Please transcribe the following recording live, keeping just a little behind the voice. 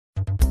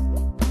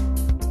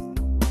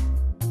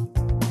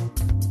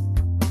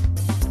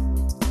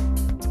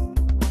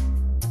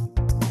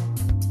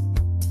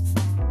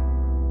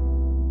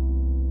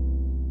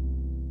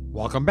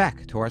Welcome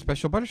back to our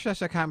special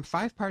ButterscotchDesk.com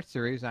 5-part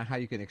series on how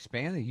you can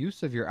expand the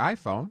use of your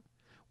iPhone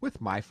with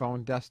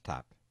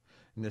myPhoneDesktop.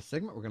 In this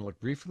segment, we're going to look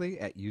briefly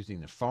at using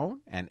the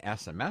phone and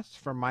SMS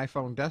from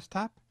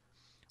myPhoneDesktop.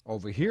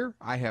 Over here,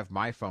 I have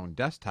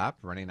myPhoneDesktop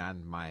running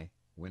on my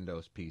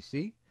Windows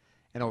PC,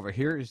 and over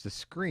here is the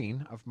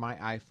screen of my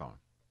iPhone.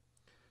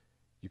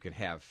 You can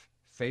have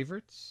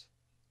favorites.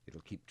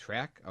 It'll keep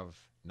track of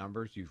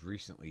numbers you've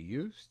recently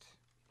used.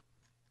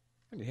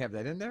 When you have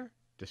that in there,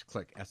 just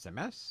click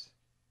SMS.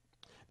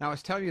 Now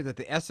it's telling you that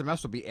the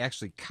SMS will be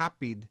actually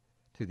copied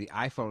to the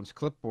iPhone's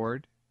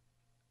clipboard.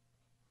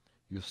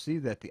 You'll see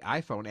that the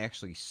iPhone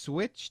actually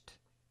switched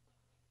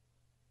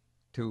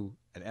to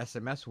an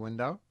SMS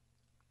window.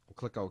 We'll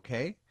click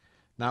OK.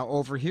 Now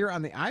over here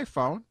on the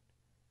iPhone,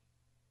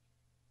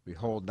 we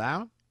hold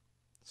down,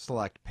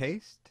 select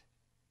Paste,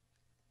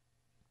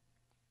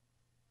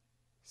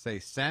 say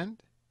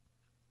Send,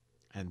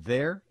 and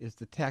there is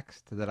the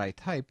text that I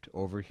typed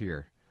over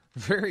here.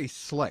 Very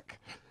slick.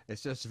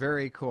 It's just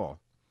very cool.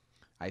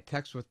 I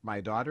text with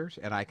my daughters,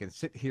 and I can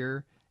sit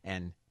here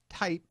and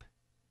type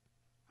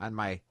on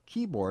my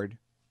keyboard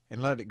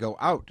and let it go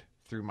out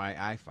through my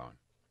iPhone.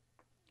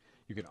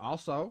 You can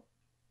also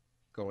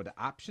go into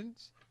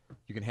Options.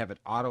 You can have it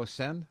auto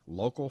send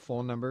local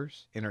phone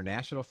numbers,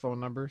 international phone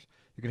numbers.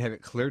 You can have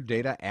it clear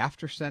data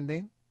after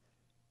sending,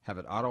 have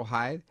it auto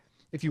hide.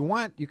 If you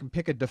want, you can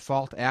pick a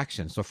default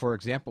action. So for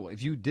example,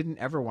 if you didn't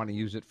ever want to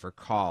use it for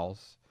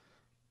calls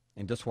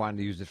and just wanted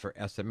to use it for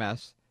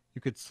SMS,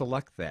 you could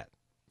select that.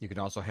 You can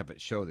also have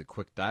it show the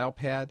quick dial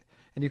pad,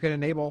 and you can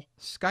enable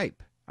Skype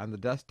on the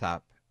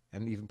desktop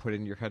and even put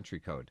in your country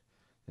code.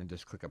 Then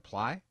just click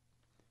Apply,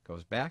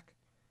 goes back.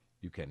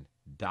 You can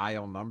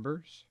dial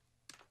numbers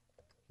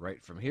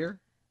right from here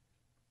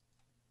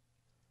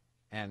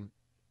and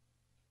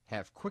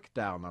have quick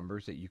dial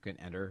numbers that you can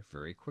enter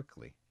very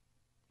quickly.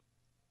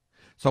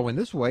 So in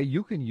this way,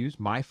 you can use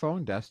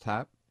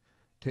myPhoneDesktop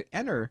to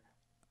enter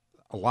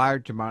a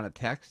large amount of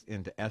text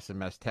into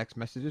SMS text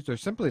messages, or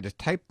simply to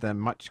type them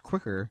much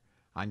quicker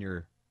on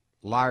your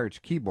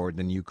large keyboard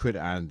than you could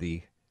on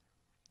the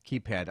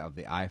keypad of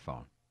the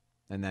iPhone,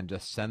 and then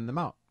just send them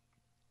out.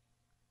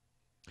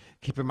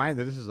 Keep in mind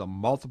that this is a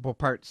multiple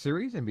part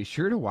series, and be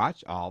sure to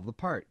watch all the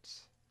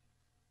parts.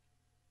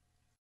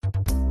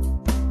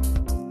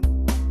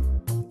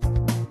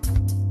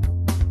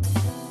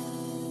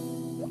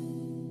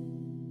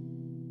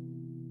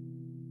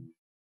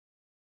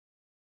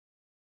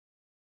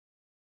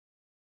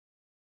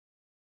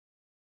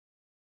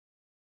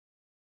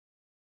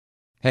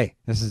 Hey,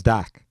 this is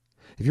Doc.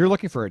 If you're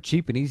looking for a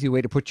cheap and easy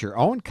way to put your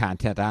own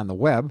content on the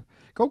web,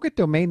 go get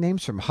domain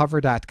names from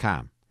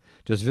hover.com.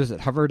 Just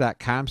visit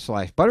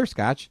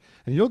hover.com/butterscotch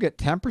and you'll get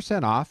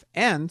 10% off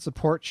and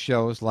support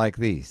shows like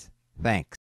these. Thanks.